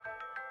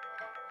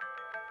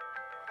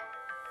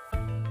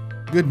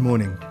Good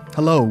morning.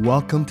 Hello,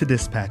 welcome to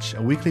Dispatch,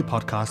 a weekly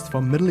podcast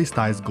from Middle East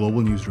Eye's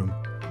global newsroom.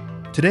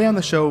 Today on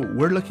the show,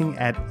 we're looking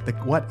at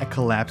what a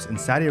collapse in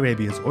Saudi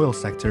Arabia's oil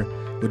sector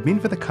would mean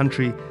for the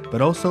country, but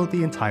also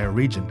the entire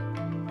region.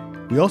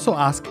 We also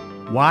ask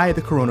why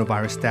the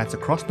coronavirus stats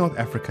across North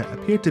Africa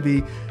appear to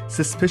be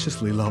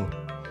suspiciously low.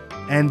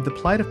 And the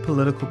plight of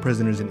political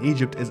prisoners in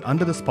Egypt is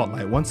under the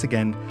spotlight once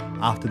again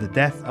after the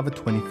death of a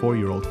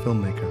 24-year-old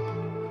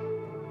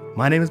filmmaker.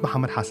 My name is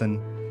Mohammed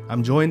Hassan.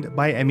 I'm joined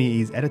by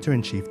MEE's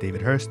Editor-in-Chief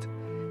David Hurst,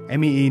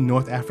 MEE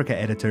North Africa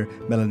Editor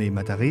Melanie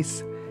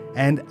Mataris,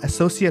 and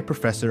Associate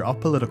Professor of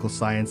Political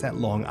Science at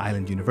Long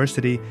Island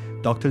University,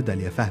 Dr.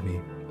 Dalia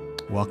Fahmy.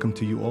 Welcome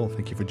to you all.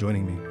 Thank you for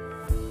joining me.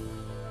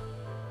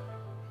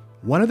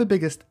 One of the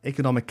biggest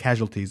economic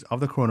casualties of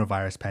the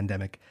coronavirus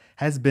pandemic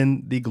has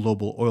been the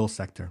global oil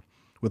sector,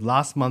 with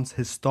last month's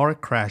historic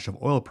crash of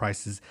oil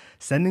prices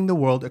sending the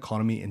world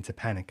economy into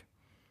panic.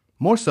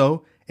 More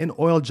so in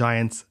oil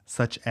giants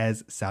such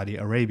as Saudi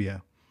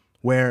Arabia,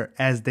 where,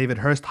 as David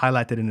Hurst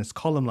highlighted in his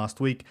column last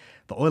week,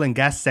 the oil and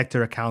gas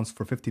sector accounts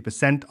for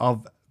 50%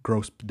 of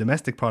gross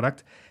domestic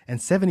product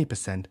and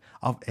 70%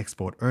 of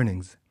export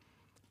earnings.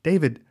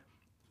 David,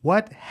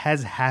 what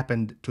has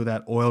happened to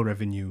that oil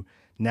revenue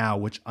now,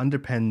 which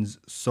underpins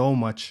so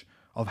much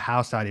of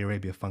how Saudi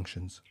Arabia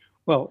functions?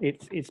 Well,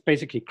 it's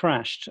basically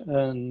crashed.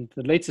 And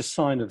the latest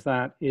sign of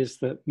that is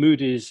that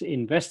Moody's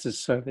Investors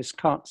Service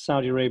cut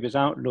Saudi Arabia's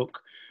outlook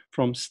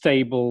from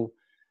stable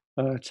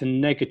to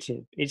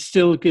negative. It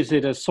still gives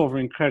it a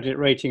sovereign credit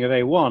rating of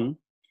A1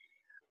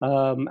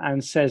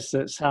 and says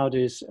that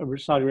Saudi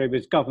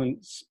Arabia's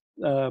government's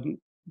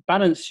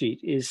balance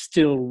sheet is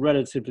still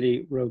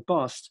relatively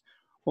robust,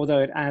 although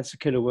it adds a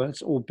killer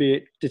words,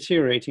 albeit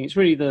deteriorating. It's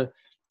really the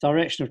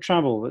direction of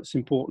travel that's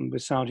important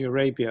with Saudi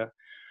Arabia.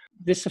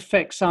 This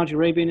affects Saudi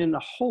Arabia in a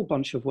whole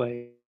bunch of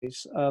ways.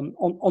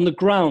 On the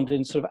ground,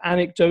 in sort of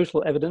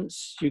anecdotal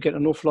evidence, you get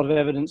an awful lot of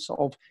evidence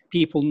of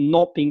people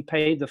not being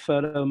paid the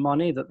furlough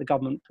money that the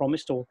government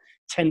promised, or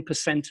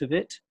 10% of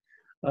it,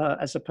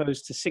 as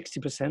opposed to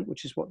 60%,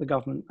 which is what the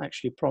government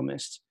actually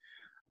promised.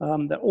 There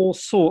are all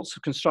sorts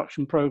of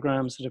construction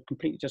programs that have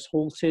completely just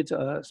halted,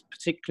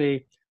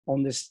 particularly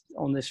on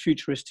this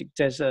futuristic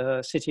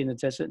desert city in the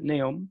desert,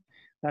 Neom.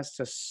 That's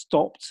just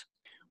stopped.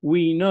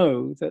 We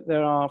know that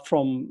there are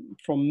from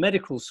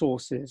medical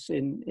sources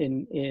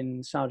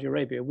in Saudi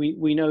Arabia.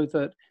 We know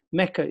that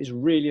Mecca is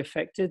really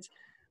affected.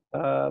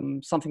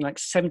 Something like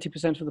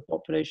 70% of the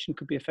population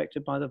could be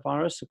affected by the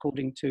virus,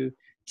 according to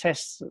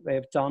tests that they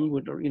have done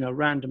with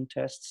random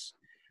tests.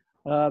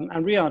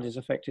 And Riyadh is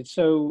affected.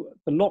 So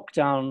the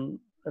lockdown,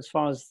 as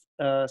far as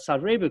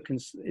Saudi Arabia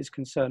is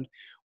concerned,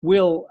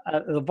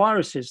 the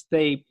viruses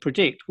they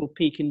predict will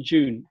peak in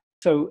June.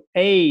 So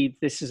A,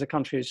 this is a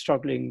country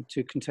struggling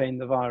to contain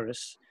the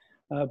virus.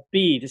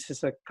 B, this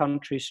is a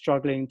country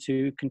struggling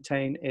to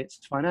contain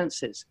its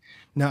finances.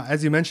 Now,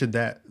 as you mentioned,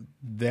 that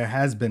there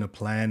has been a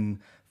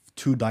plan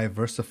to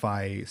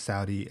diversify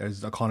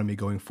Saudi's economy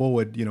going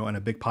forward, and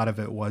a big part of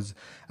it was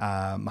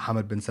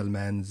Mohammed bin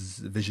Salman's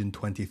Vision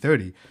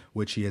 2030,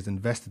 which he has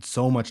invested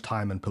so much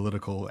time and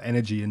political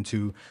energy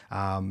into,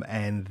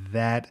 and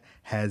that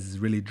has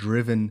really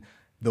driven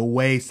the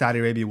way Saudi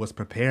Arabia was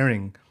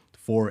preparing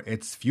for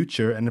its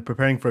future and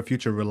preparing for a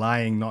future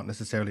relying not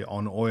necessarily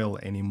on oil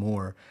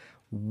anymore.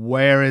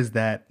 Where is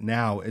that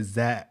now? Has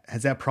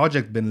that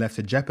project been left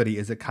to jeopardy?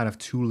 Is it kind of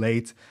too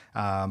late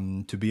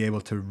to be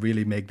able to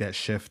really make that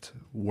shift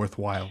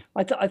worthwhile?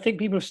 I think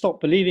people have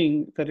stopped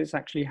believing that it's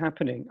actually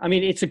happening. I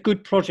mean, it's a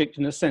good project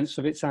in the sense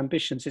of its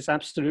ambitions. It's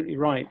absolutely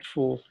right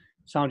for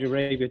Saudi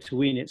Arabia to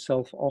wean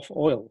itself off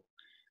oil.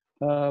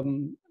 But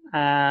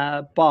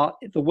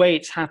the way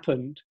it's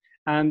happened,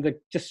 and the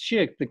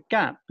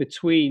gap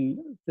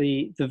between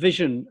the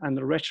vision and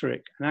the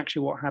rhetoric and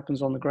actually what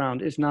happens on the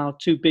ground is now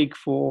too big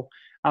for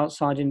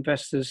outside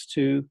investors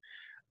to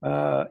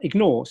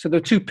ignore. So there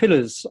are two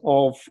pillars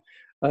of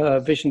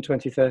Vision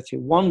 2030.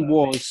 One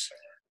was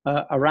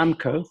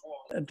Aramco.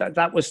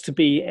 That was to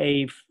be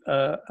a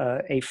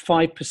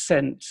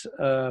 5%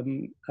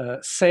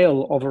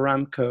 sale of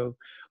Aramco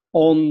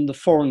on the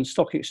foreign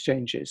stock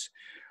exchanges.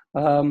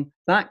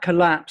 That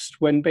collapsed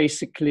when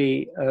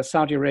basically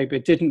Saudi Arabia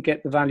didn't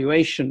get the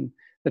valuation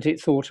that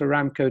it thought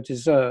Aramco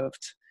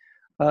deserved,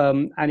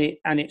 and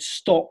it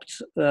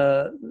stopped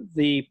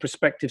the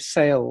prospective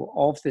sale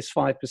of this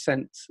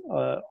 5%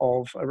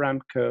 of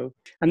Aramco.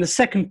 And the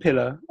second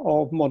pillar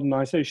of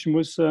modernization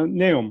was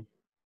Neom.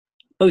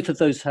 Both of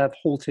those have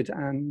halted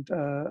and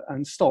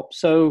stopped.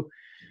 So,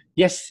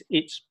 yes,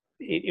 it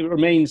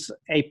remains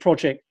a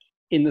project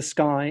in the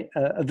sky,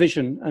 a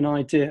vision, an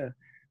idea.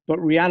 But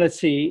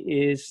reality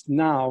is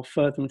now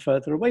further and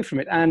further away from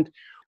it. And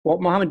what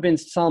Mohammed bin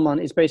Salman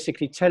is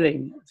basically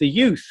telling the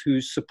youth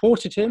who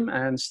supported him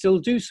and still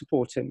do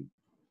support him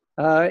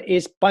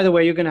is, by the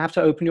way, you're going to have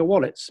to open your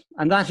wallets.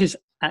 And that is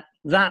at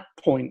that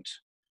point,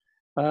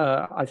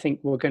 I think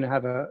we're going to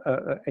have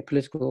a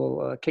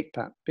political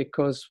kickback,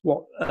 because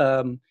what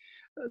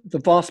the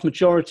vast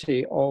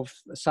majority of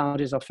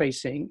Saudis are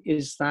facing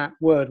is that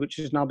word, which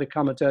has now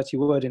become a dirty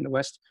word in the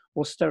West,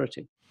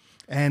 austerity.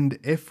 And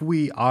if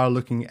we are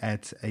looking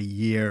at a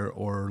year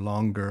or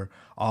longer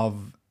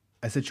of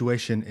a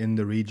situation in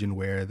the region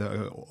where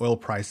the oil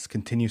price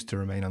continues to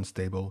remain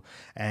unstable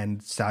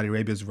and Saudi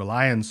Arabia's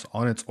reliance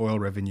on its oil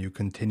revenue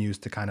continues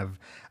to kind of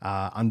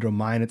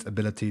undermine its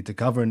ability to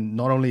govern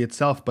not only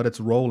itself, but its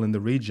role in the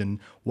region,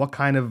 what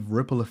kind of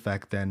ripple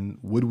effect then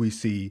would we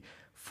see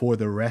for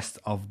the rest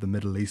of the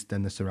Middle East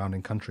and the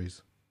surrounding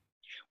countries?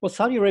 Well,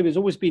 Saudi Arabia has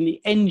always been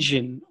the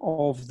engine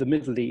of the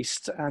Middle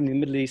East and the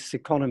Middle East's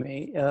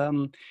economy.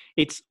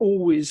 It's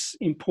always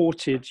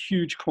imported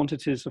huge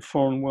quantities of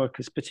foreign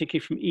workers,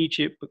 particularly from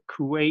Egypt, but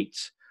Kuwait,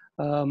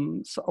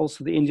 so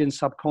also the Indian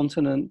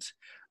subcontinent.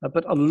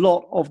 But a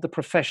lot of the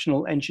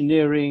professional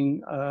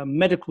engineering,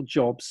 medical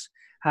jobs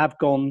have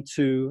gone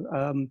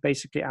to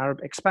basically Arab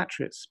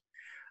expatriates.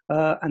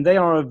 And they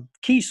are a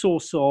key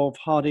source of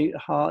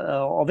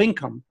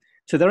income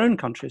to their own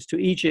countries, to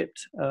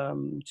Egypt,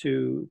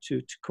 to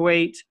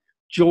Kuwait,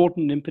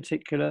 Jordan in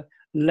particular,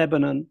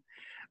 Lebanon.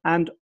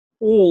 And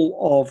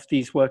all of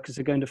these workers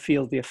are going to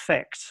feel the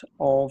effect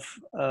of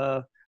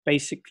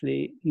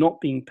basically not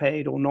being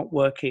paid or not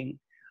working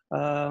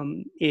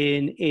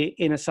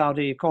in a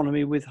Saudi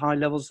economy with high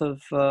levels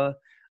of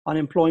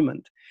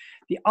unemployment.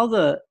 The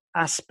other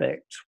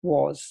aspect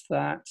was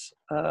that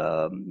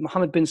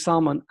Mohammed bin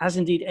Salman, as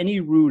indeed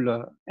any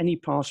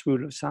past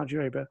ruler of Saudi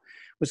Arabia,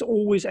 was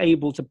always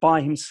able to buy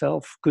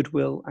himself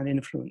goodwill and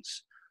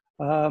influence,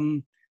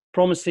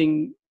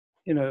 promising,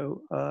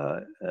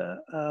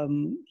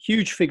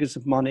 huge figures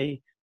of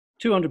money,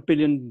 $200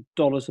 billion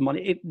of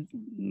money.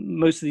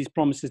 Most of these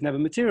promises never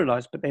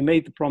materialized, but they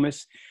made the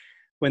promise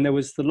when there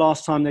was the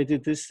last time they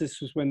did this. This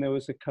was when there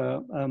was a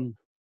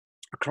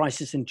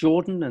crisis in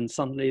Jordan, and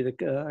suddenly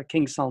the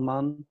King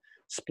Salman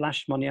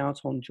splashed money out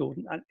on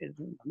Jordan.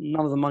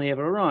 None of the money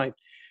ever arrived.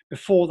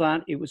 Before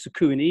that, it was a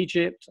coup in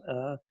Egypt.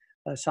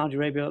 Saudi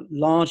Arabia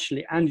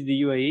largely, and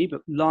the UAE, but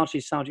largely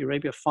Saudi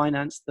Arabia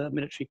financed the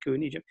military coup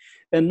in Egypt.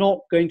 They're not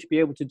going to be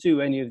able to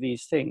do any of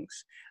these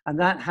things. And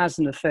that has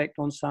an effect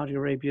on Saudi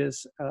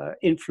Arabia's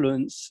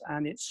influence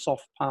and its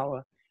soft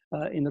power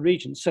in the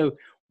region. So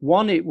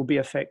one, it will be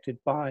affected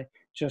by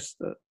just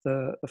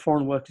the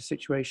foreign worker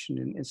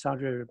situation in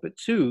Saudi Arabia. But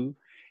two,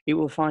 it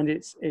will find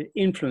its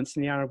influence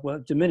in the Arab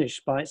world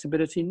diminished by its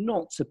ability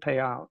not to pay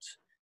out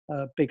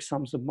big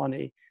sums of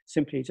money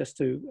simply just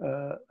to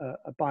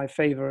buy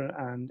favor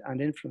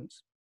and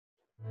influence.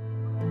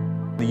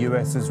 The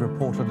US is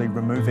reportedly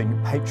removing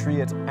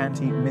Patriot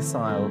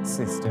anti-missile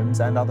systems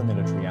and other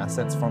military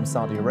assets from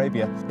Saudi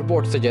Arabia.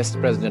 Reports suggest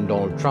President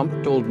Donald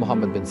Trump told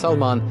Mohammed bin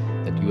Salman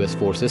that US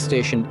forces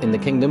stationed in the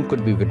kingdom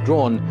could be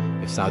withdrawn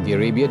if Saudi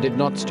Arabia did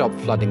not stop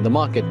flooding the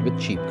market with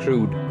cheap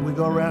crude. We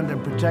go around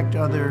and protect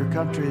other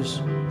countries,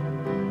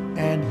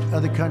 and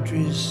other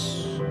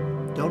countries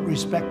don't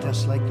respect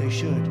us like they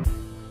should.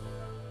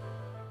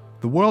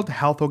 The World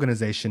Health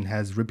Organization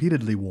has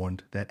repeatedly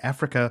warned that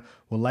Africa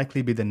will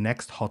likely be the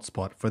next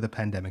hotspot for the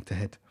pandemic to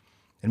hit,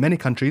 and many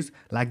countries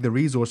lack the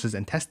resources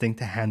and testing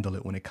to handle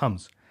it when it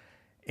comes.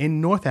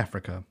 In North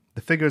Africa,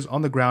 the figures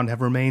on the ground have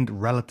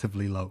remained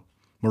relatively low.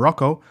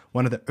 Morocco,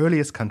 one of the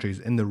earliest countries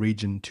in the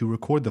region to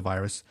record the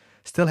virus,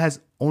 still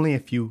has only a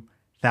few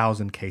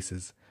thousand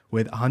cases,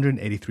 with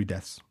 183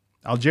 deaths.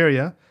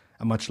 Algeria,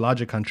 a much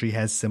larger country,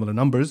 has similar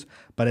numbers,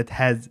 but it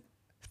has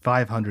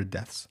 500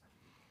 deaths.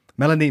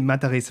 Melanie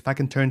Mataris, if I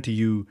can turn to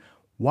you,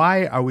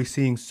 why are we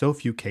seeing so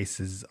few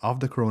cases of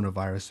the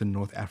coronavirus in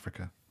North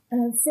Africa?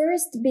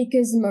 First,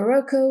 because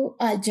Morocco,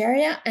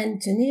 Algeria,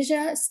 and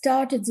Tunisia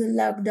started the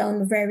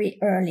lockdown very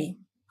early.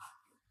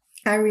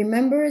 I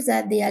remember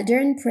that the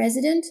Algerian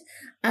president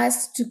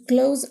asked to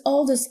close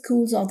all the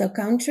schools of the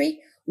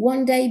country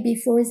one day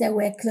before they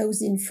were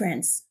closed in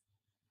France.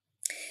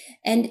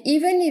 And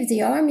even if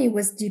the army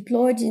was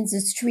deployed in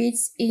the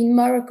streets in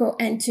Morocco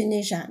and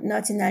Tunisia,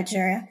 not in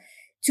Algeria,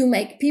 to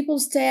make people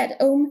stay at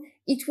home,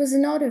 it was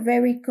not a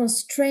very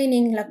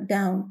constraining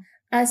lockdown,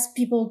 as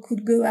people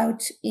could go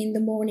out in the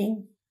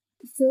morning.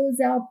 So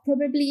there are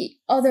probably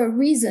other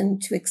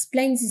reasons to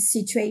explain this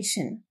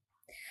situation.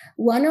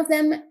 One of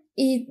them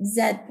is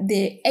that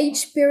the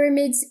age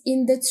pyramids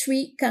in the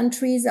three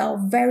countries are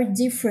very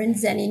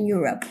different than in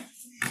Europe.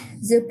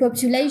 The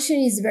population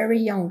is very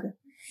young.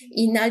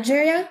 In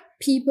Algeria,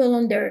 people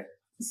under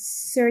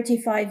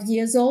 35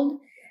 years old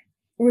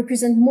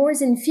represent more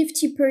than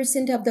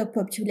 50% of the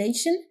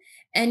population,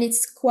 and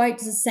it's quite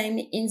the same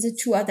in the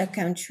two other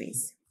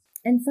countries.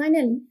 And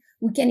finally,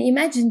 we can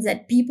imagine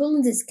that people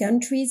in these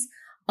countries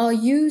are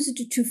used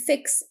to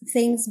fix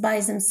things by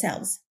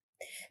themselves.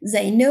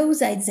 They know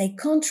that they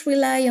can't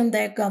rely on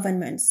their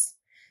governments.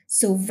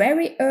 So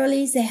very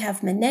early, they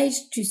have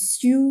managed to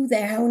sew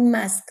their own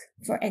mask,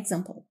 for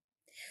example.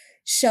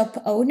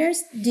 Shop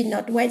owners did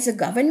not wait the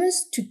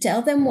governments to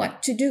tell them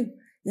what to do.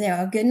 They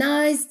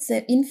organized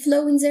the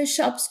inflow in their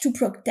shops to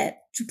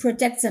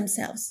protect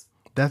themselves.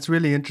 That's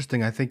really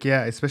interesting. I think,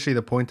 yeah, especially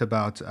the point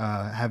about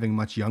having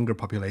much younger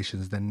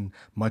populations than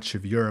much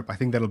of Europe. I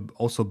think that'll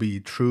also be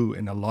true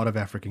in a lot of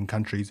African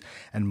countries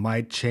and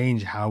might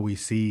change how we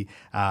see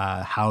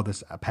how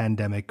this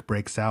pandemic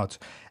breaks out.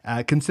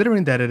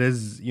 Considering that it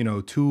is,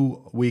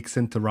 2 weeks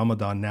into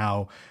Ramadan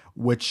now,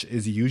 which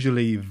is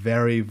usually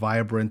very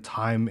vibrant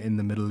time in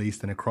the Middle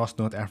East and across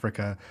North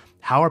Africa,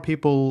 how are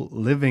people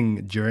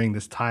living during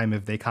this time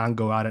if they can't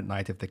go out at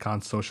night, if they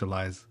can't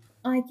socialize?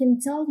 I can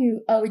tell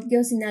you how it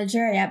goes in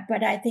Algeria,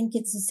 but I think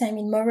it's the same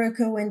in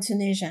Morocco and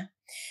Tunisia.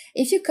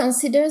 If you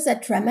consider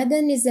that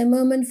Ramadan is a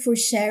moment for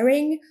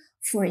sharing,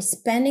 for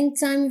spending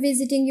time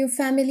visiting your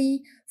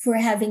family, for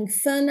having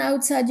fun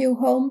outside your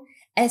home,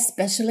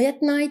 especially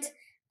at night,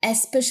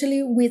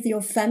 especially with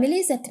your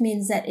families, that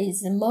means that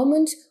is a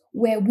moment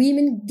where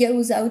women go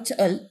out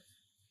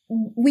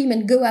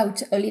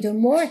a little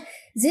more.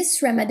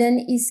 This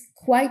Ramadan is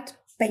quite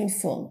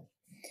painful.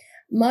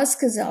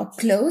 Mosques are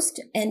closed,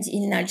 and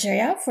in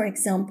Algeria, for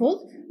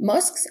example,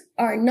 mosques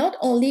are not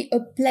only a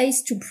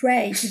place to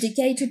pray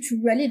dedicated to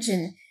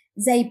religion,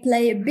 they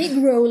play a big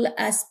role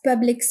as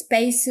public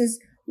spaces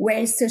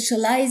where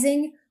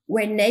socializing,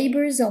 where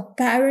neighbors or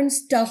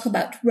parents talk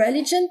about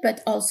religion,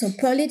 but also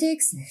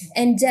politics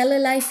and daily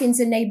life in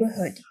the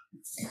neighborhood.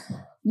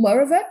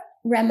 Moreover,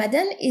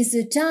 Ramadan is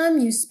the time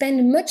you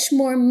spend much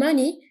more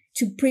money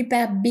to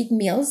prepare big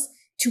meals,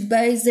 to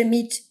buy the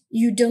meat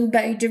you don't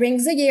buy during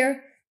the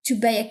year, to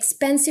buy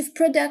expensive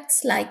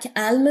products like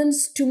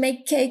almonds to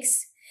make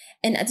cakes,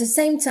 and at the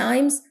same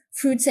time,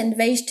 fruits and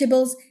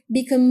vegetables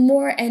become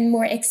more and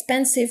more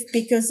expensive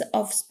because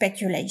of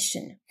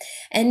speculation.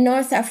 And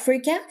North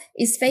Africa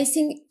is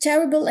facing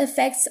terrible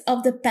effects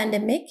of the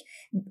pandemic,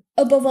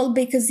 above all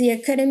because the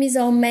economies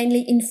are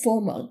mainly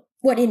informal.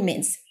 What it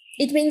means?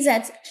 It means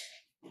that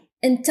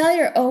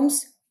entire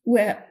homes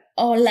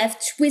are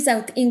left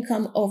without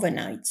income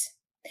overnight.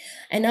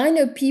 And I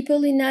know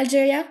people in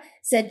Algeria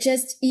that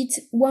just eat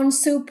one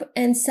soup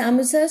and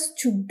samosas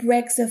to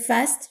break the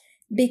fast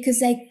because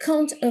they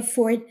can't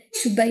afford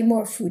to buy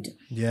more food.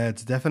 Yeah,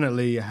 it's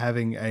definitely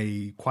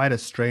having quite a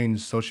strange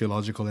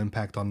sociological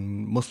impact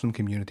on Muslim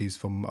communities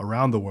from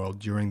around the world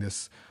during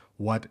this,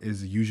 what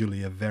is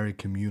usually a very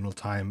communal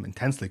time,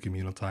 intensely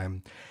communal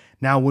time.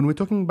 Now, when we're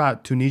talking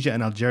about Tunisia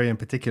and Algeria in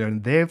particular,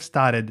 they've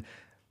started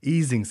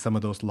easing some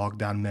of those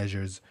lockdown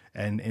measures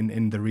and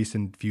in the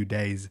recent few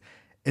days.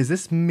 Is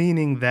this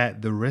meaning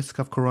that the risk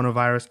of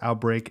coronavirus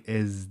outbreak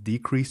is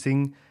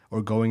decreasing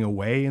or going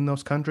away in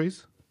those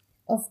countries?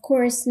 Of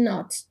course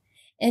not.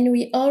 And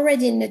we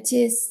already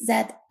noticed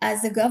that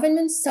as the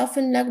government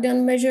softened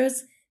lockdown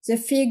measures, the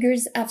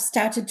figures have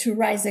started to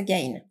rise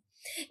again.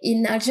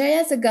 In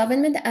Algeria, the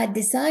government had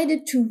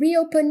decided to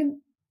reopen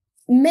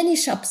many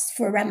shops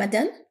for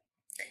Ramadan,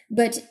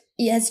 but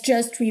he has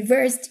just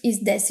reversed his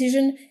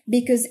decision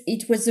because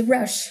it was a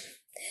rush.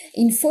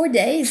 In 4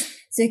 days,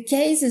 the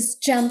cases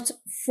jumped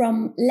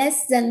from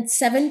less than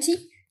 70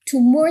 to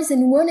more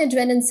than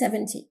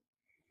 170.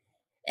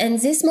 And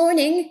this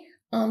morning,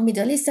 on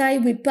Middle East Eye,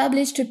 we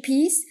published a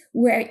piece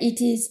where it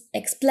is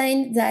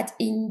explained that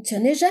in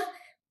Tunisia,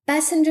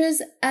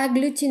 passengers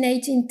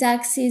agglutinate in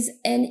taxis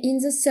and in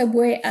the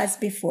subway as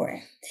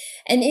before.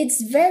 And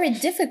it's very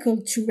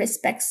difficult to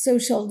respect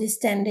social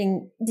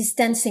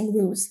distancing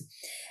rules.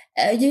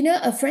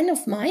 A friend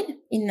of mine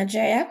in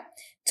Nigeria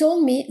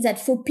told me that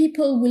for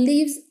people who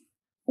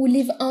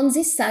live on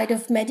this side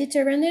of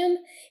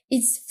Mediterranean,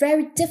 it's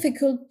very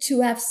difficult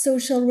to have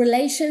social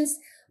relations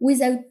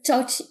without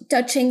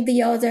touching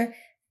the other,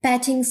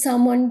 patting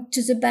someone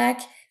to the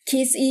back,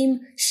 kiss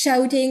him,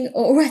 shouting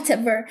or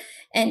whatever.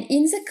 And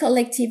in the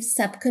collective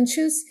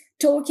subconscious,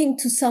 talking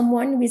to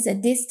someone with a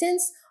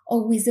distance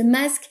or with a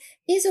mask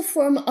is a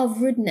form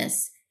of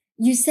rudeness.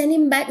 You send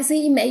him back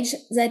the image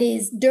that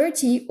is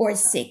dirty or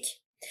sick.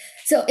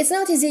 So it's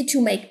not easy to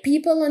make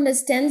people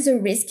understand the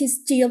risk is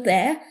still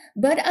there,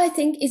 but I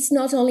think it's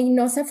not only in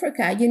North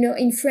Africa.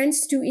 In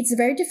France too, it's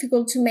very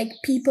difficult to make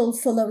people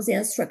follow the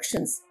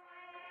instructions.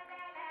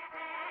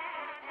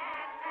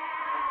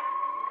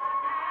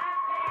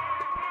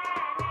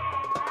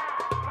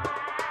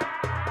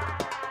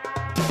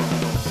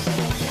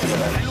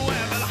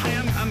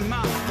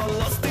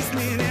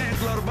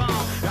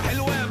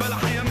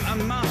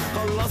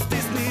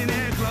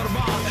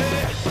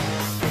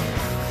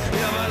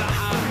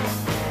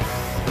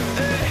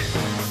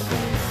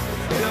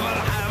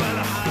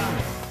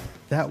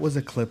 That was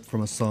a clip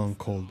from a song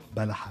called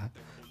Balaha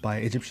by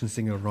Egyptian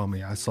singer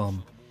Rami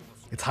Asam.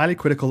 It's highly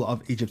critical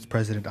of Egypt's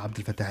President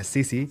Abdel Fattah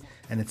al-Sisi,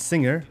 and its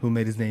singer, who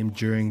made his name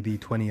during the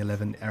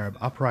 2011 Arab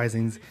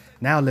uprisings,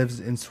 now lives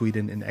in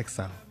Sweden in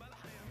exile.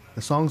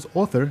 The song's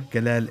author,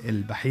 Galal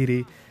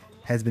El-Bahiri,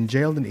 has been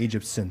jailed in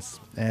Egypt since,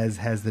 as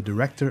has the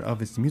director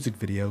of its music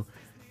video,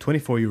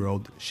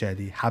 24-year-old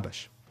Shadi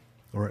Habash,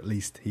 or at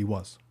least he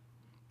was.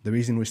 The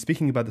reason we're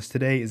speaking about this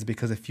today is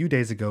because a few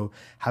days ago,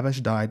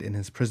 Habash died in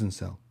his prison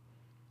cell.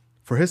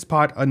 For his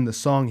part in the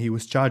song, he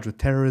was charged with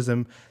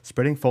terrorism,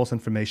 spreading false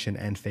information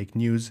and fake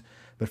news,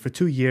 but for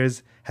 2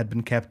 years had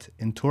been kept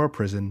in Tora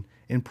prison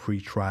in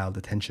pre-trial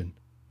detention.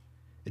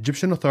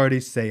 Egyptian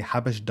authorities say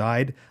Habash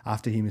died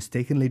after he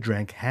mistakenly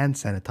drank hand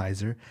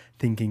sanitizer,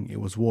 thinking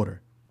it was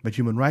water. But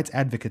human rights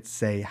advocates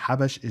say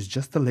Habash is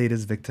just the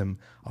latest victim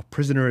of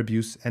prisoner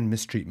abuse and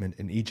mistreatment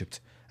in Egypt,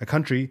 a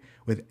country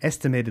with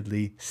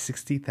estimatedly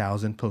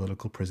 60,000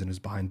 political prisoners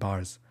behind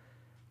bars.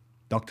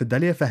 Dr.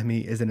 Dalia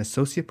Fahmy is an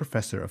associate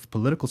professor of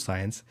political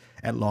science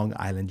at Long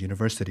Island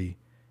University.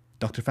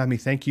 Dr.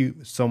 Fahmy, thank you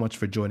so much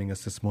for joining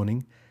us this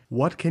morning.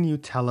 What can you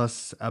tell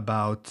us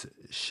about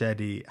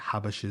Shadi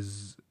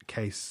Habash's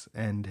case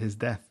and his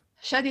death?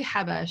 Shadi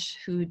Habash,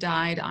 who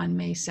died on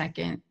May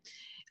 2nd,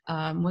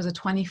 was a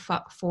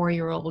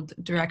 24-year-old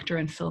director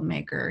and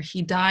filmmaker.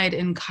 He died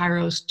in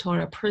Cairo's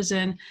Tora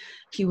prison.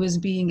 He was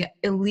being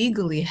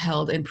illegally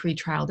held in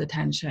pretrial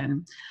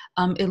detention,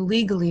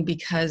 illegally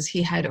because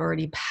he had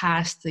already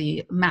passed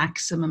the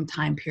maximum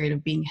time period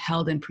of being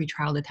held in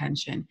pretrial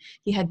detention.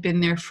 He had been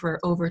there for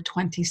over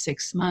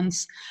 26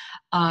 months.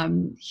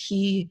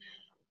 He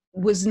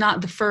was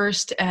not the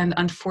first and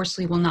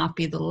unfortunately will not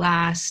be the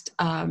last.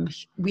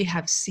 We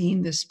have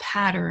seen this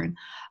pattern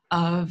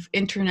of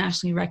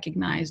internationally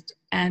recognized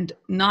and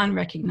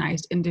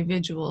non-recognized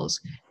individuals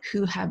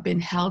who have been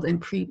held in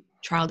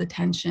pretrial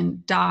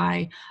detention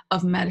die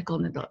of medical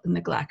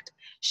neglect.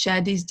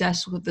 Shadi's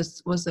death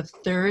was the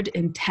third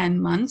in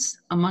 10 months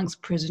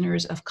amongst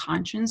prisoners of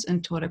conscience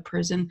in Tora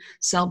prison,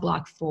 cell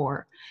block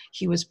 4.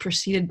 He was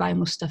preceded by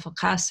Mustafa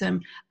Qasim,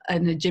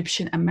 an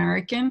Egyptian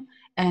American,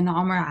 and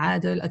Omar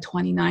Adel, a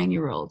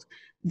 29-year-old.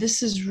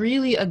 This is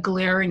really a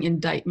glaring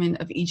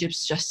indictment of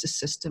Egypt's justice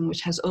system,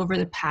 which has over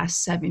the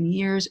past 7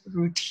 years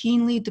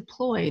routinely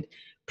deployed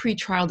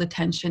pretrial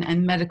detention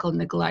and medical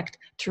neglect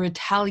to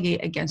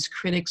retaliate against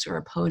critics or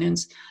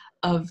opponents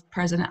of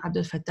President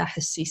Abdel Fattah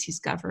al-Sisi's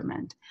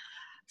government.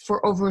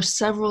 For over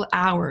several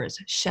hours,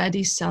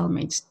 Shadi's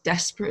cellmates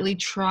desperately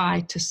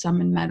tried to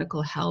summon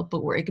medical help,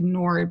 but were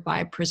ignored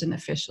by prison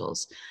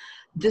officials.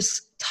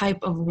 This type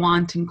of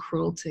wanton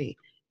cruelty,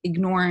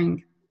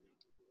 ignoring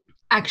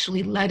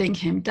actually letting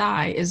him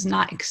die, is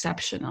not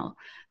exceptional.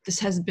 This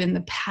has been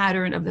the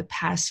pattern of the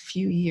past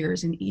few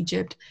years in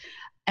Egypt,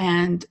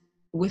 and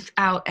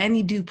without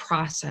any due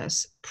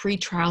process,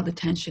 pretrial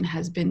detention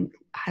has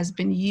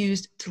been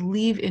used to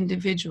leave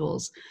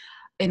individuals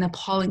in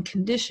appalling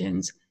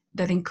conditions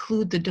that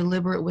include the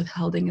deliberate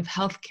withholding of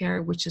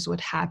healthcare, which is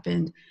what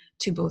happened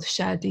to both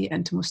Shadi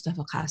and to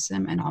Mustafa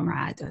Qasim and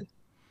Omar Adel.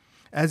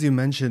 As you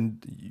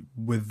mentioned,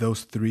 with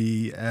those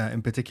three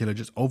in particular,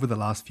 just over the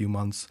last few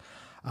months,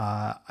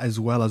 as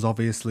well as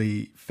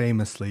obviously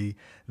famously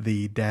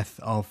the death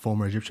of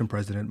former Egyptian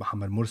President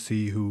Mohamed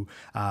Morsi, who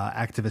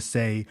activists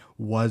say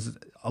was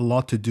a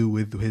lot to do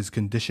with his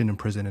condition in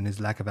prison and his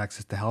lack of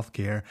access to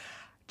healthcare.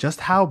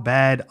 Just how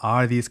bad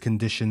are these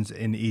conditions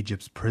in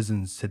Egypt's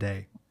prisons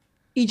today?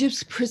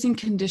 Egypt's prison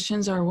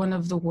conditions are one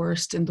of the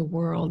worst in the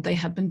world. They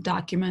have been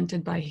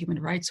documented by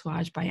Human Rights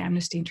Watch, by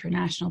Amnesty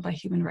International, by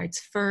Human Rights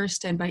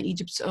First, and by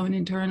Egypt's own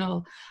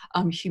internal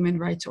human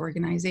rights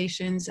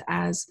organizations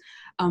as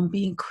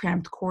being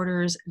cramped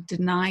quarters,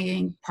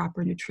 denying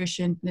proper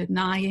nutrition,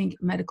 denying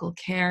medical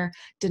care,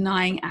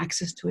 denying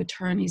access to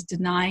attorneys,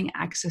 denying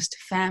access to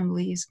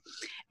families.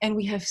 And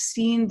we have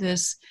seen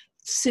this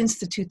since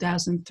the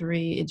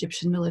 2003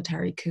 Egyptian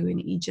military coup in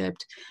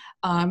Egypt.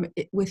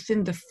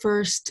 Within the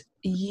first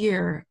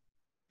year,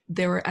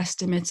 there were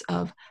estimates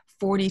of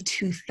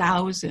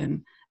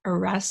 42,000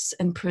 arrests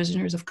and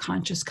prisoners of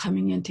conscience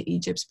coming into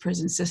Egypt's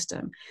prison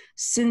system.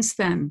 Since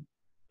then,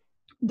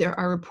 there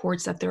are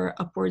reports that there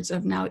are upwards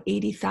of now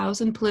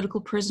 80,000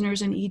 political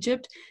prisoners in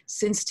Egypt.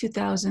 Since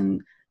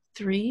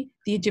 2003,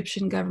 the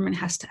Egyptian government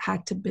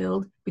had to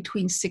build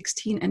between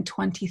 16 and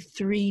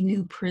 23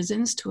 new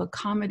prisons to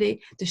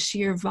accommodate the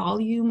sheer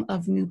volume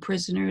of new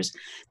prisoners.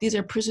 These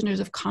are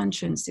prisoners of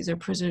conscience. These are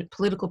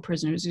political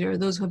prisoners. These are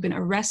those who have been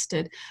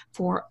arrested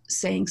for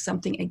saying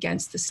something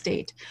against the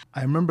state.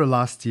 I remember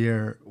last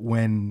year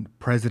when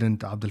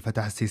President Abdel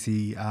Fattah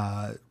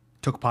al-Sisi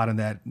took part in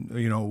that,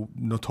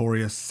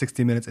 notorious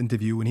 60 Minutes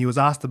interview. When he was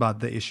asked about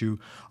the issue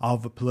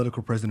of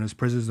political prisoners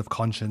of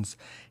conscience,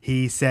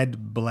 he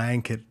said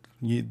blanket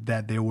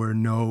that there were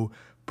no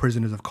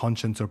prisoners of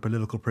conscience or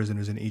political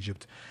prisoners in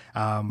Egypt.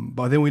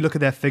 But then we look at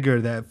that figure,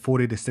 that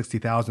 40 to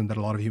 60,000 that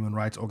a lot of human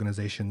rights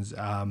organizations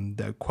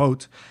that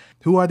quote.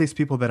 Who are these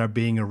people that are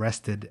being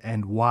arrested,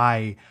 and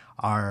why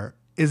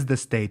is the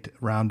state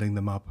rounding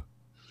them up?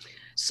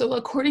 So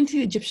according to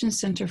the Egyptian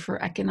Center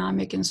for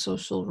Economic and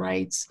Social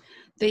Rights,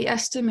 they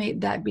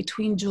estimate that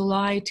between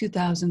July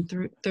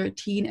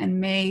 2013 and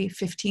May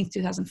 15,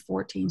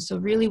 2014, so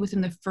really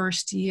within the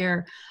first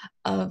year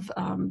of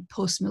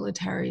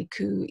post-military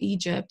coup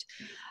Egypt,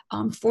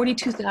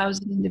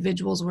 42,000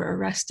 individuals were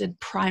arrested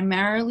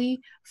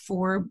primarily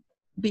for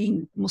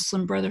being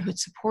Muslim Brotherhood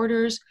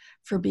supporters,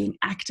 for being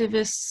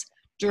activists,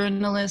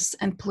 journalists,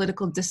 and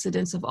political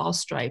dissidents of all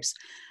stripes.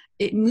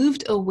 It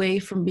moved away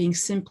from being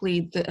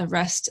simply the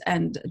arrest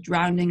and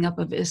rounding up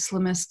of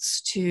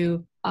Islamists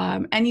to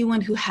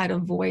anyone who had a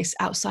voice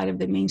outside of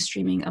the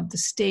mainstreaming of the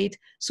state.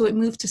 So it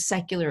moved to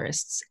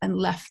secularists and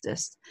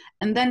leftists,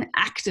 and then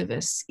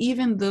activists,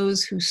 even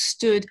those who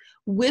stood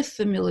with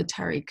the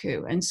military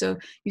coup. And so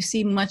you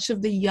see much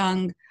of the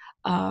young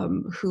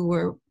who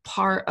were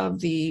part of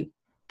the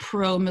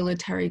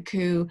pro-military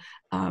coup,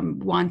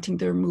 wanting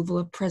the removal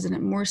of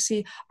President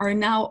Morsi, are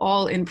now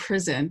all in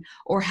prison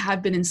or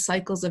have been in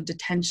cycles of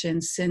detention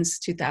since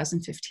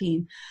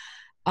 2015.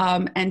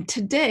 And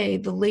today,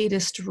 the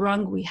latest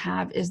rung we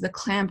have is the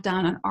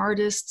clampdown on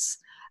artists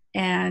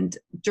and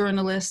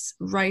journalists,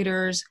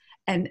 writers,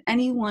 and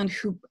anyone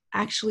who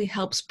actually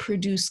helps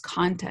produce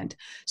content.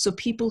 So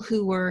people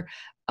who were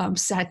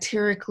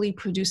satirically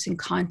producing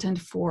content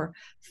for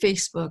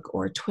Facebook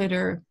or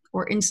Twitter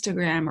or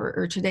Instagram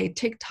or today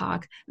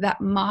TikTok that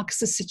mocks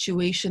the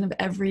situation of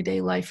everyday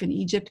life in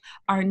Egypt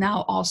are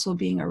now also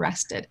being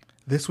arrested.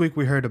 This week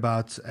we heard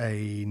about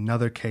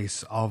another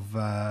case of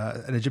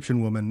an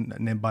Egyptian woman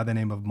named by the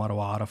name of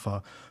Marwa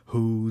Arafah,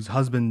 whose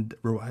husband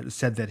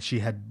said that she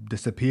had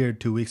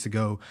disappeared 2 weeks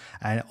ago,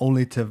 and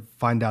only to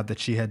find out that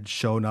she had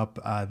shown up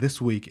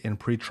this week in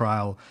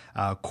pre-trial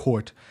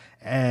court.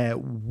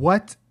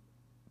 What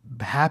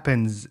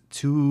happens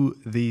to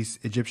these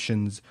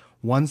Egyptians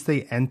once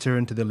they enter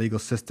into the legal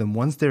system,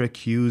 once they're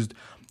accused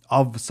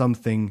of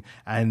something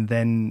and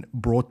then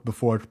brought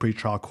before a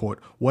pretrial court?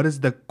 What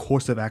is the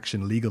course of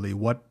action legally?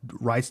 What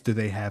rights do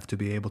they have to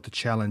be able to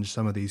challenge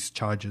some of these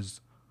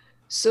charges?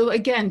 So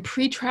again,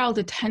 pretrial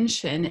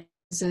detention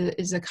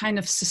is a kind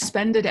of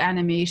suspended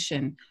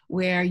animation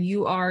where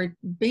you are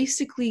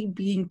basically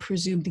being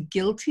presumed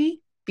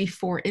guilty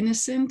before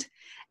innocent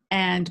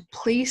and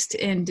placed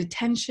in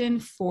detention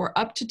for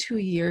up to 2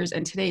 years,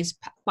 and today's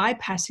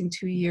bypassing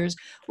 2 years,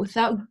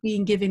 without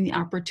being given the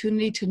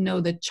opportunity to know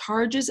the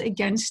charges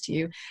against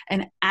you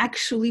and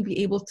actually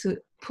be able to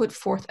put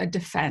forth a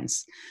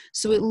defense.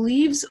 So it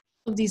leaves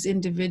these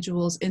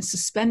individuals in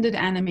suspended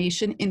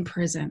animation in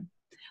prison,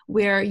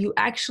 where you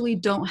actually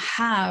don't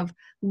have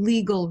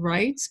legal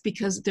rights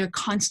because they're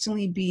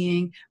constantly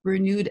being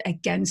renewed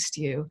against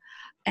you.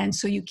 And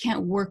so you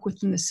can't work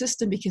within the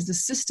system because the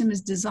system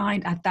is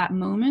designed at that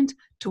moment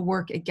to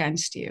work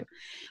against you.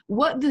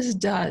 What this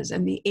does,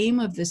 and the aim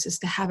of this, is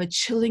to have a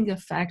chilling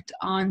effect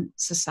on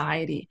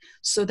society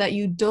so that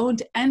you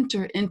don't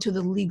enter into the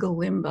legal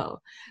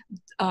limbo.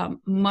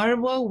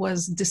 Marwa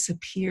was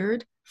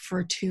disappeared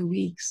for 2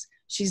 weeks.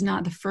 She's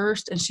not the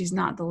first and she's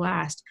not the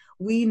last.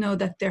 We know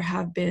that there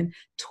have been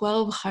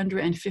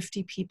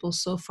 1,250 people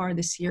so far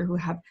this year who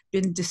have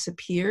been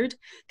disappeared.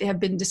 They have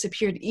been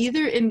disappeared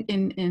either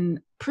in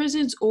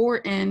prisons or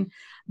in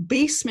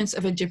basements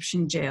of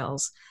Egyptian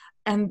jails.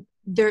 And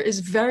there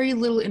is very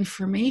little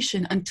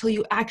information until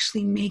you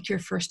actually make your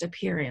first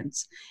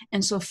appearance.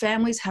 And so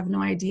families have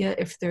no idea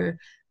if their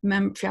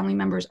family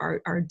members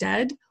are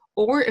dead,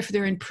 or if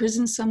they're in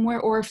prison somewhere,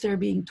 or if they're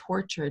being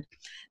tortured.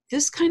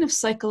 This kind of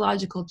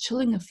psychological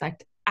chilling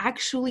effect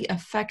actually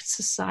affects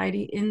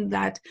society in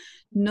that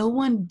no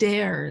one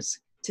dares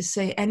to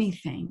say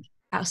anything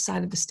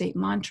outside of the state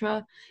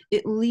mantra.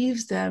 It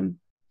leaves them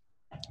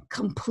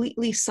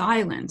completely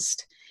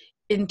silenced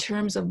in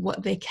terms of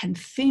what they can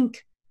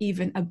think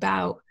even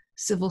about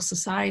civil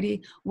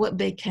society, what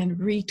they can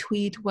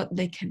retweet, what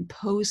they can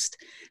post,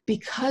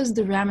 because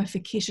the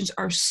ramifications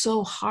are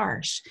so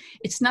harsh.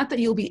 It's not that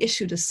you'll be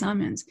issued a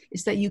summons,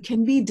 it's that you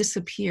can be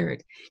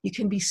disappeared. You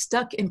can be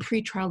stuck in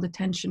pretrial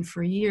detention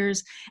for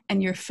years,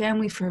 and your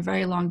family for a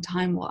very long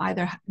time will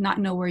either not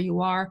know where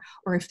you are,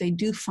 or if they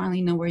do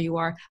finally know where you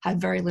are, have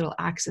very little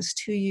access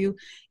to you.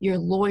 Your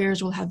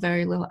lawyers will have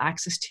very little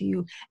access to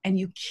you, and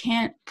you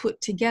can't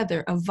put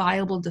together a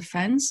viable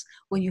defense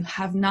when you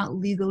have not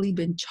legally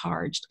been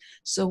charged.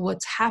 So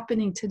what's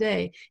happening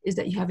today is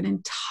that you have an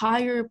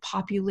entire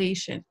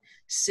population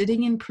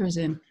sitting in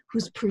prison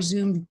who's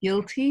presumed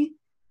guilty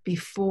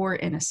before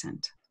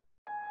innocent.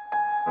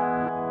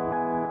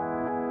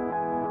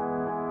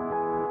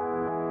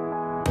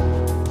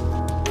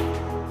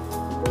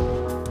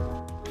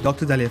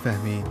 Dr. Dalia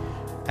Fahmy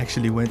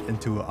actually went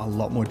into a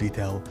lot more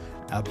detail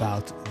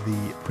about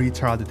the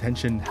pre-trial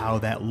detention, how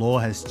that law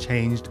has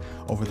changed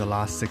over the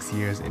last 6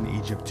 years in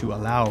Egypt to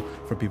allow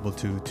for people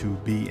to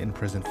be in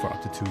prison for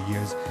up to 2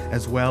 years,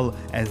 as well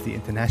as the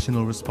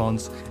international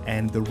response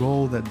and the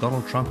role that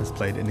Donald Trump has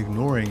played in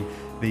ignoring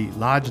the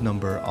large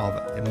number of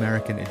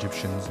American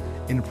Egyptians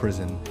in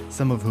prison,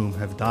 some of whom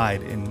have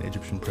died in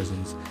Egyptian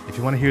prisons. If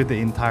you want to hear the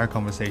entire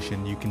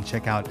conversation, you can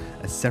check out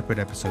a separate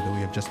episode that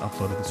we have just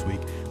uploaded this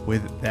week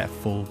with that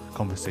full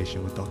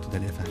conversation with Dr.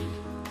 Dalia Fahmy.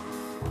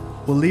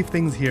 We'll leave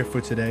things here for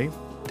today.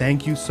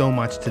 Thank you so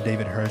much to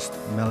David Hurst,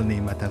 Melanie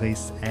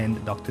Mataris,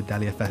 and Dr.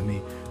 Dalia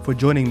Fahmy for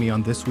joining me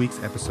on this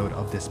week's episode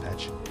of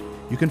Dispatch.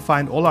 You can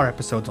find all our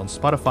episodes on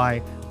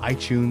Spotify,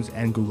 iTunes,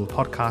 and Google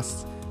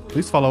Podcasts.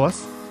 Please follow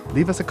us,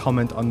 leave us a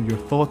comment on your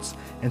thoughts,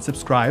 and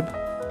subscribe,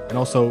 and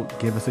also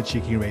give us a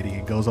cheeky rating.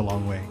 It goes a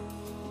long way.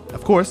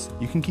 Of course,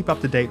 you can keep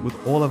up to date with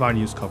all of our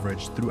news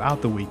coverage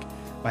throughout the week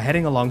by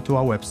heading along to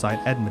our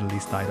website at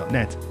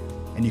middleeasteye.net.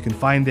 And you can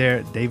find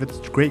there David's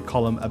great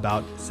column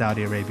about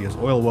Saudi Arabia's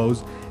oil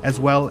woes, as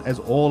well as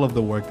all of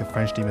the work the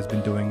French team has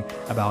been doing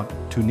about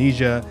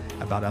Tunisia,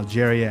 about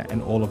Algeria,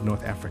 and all of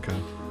North Africa.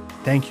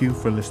 Thank you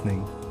for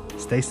listening.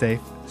 Stay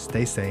safe,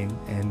 stay sane,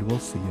 and we'll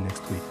see you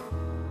next week.